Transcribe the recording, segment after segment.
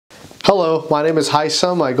Hello, my name is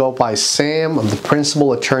Haitham. I go by Sam. I'm the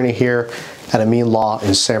principal attorney here at Amin Law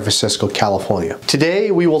in San Francisco, California.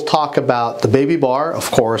 Today we will talk about the baby bar,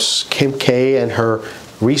 of course, Kim K and her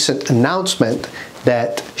recent announcement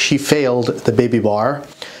that she failed the baby bar.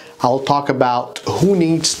 I'll talk about who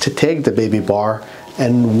needs to take the baby bar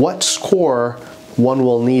and what score one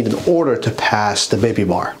will need in order to pass the baby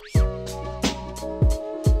bar.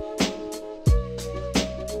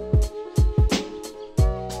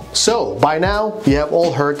 So, by now, you have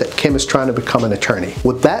all heard that Kim is trying to become an attorney.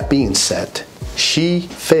 With that being said, she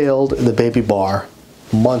failed the baby bar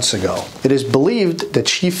months ago. It is believed that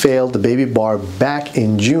she failed the baby bar back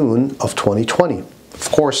in June of 2020.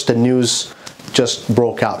 Of course, the news just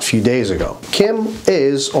broke out a few days ago. Kim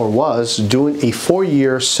is or was doing a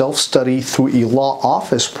 4-year self-study through a law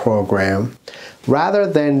office program rather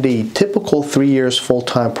than the typical 3 years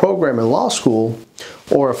full-time program in law school,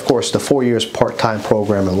 or of course the 4 years part-time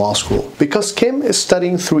program in law school. Because Kim is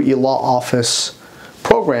studying through a law office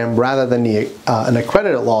program rather than an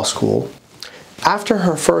accredited law school, after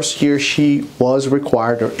her first year she was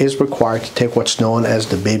required or is required to take what's known as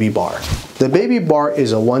the baby bar. The baby bar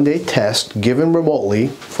is a one-day test given remotely,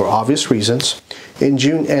 for obvious reasons, in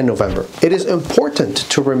June and November. It is important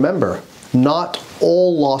to remember not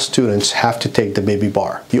all law students have to take the baby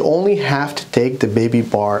bar. You only have to take the baby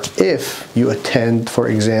bar if you attend, for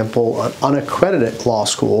example, an unaccredited law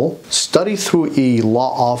school, study through a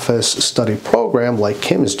law office study program like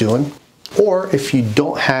Kim is doing, or if you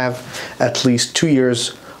don't have at least 2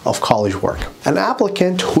 years of college work. An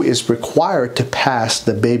applicant who is required to pass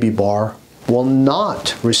the baby bar will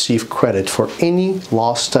not receive credit for any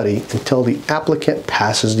law study until the applicant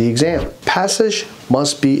passes the exam. Passage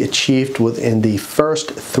must be achieved within the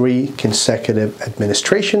first 3 consecutive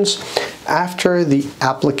administrations after the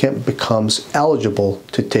applicant becomes eligible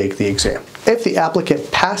to take the exam. If the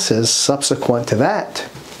applicant passes subsequent to that,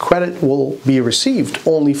 credit will be received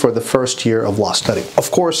only for the first year of law study. Of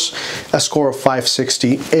course, a score of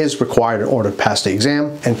 560 is required in order to pass the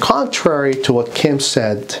exam, and contrary to what Kim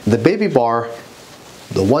said, the baby bar,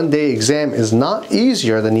 the one-day exam, is not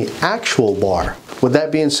easier than the actual bar. With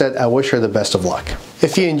that being said, I wish her the best of luck.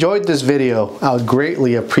 If you enjoyed this video, I would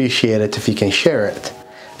greatly appreciate it if you can share it.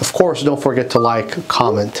 Of course, don't forget to like,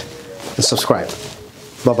 comment, and subscribe.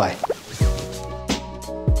 Bye-bye.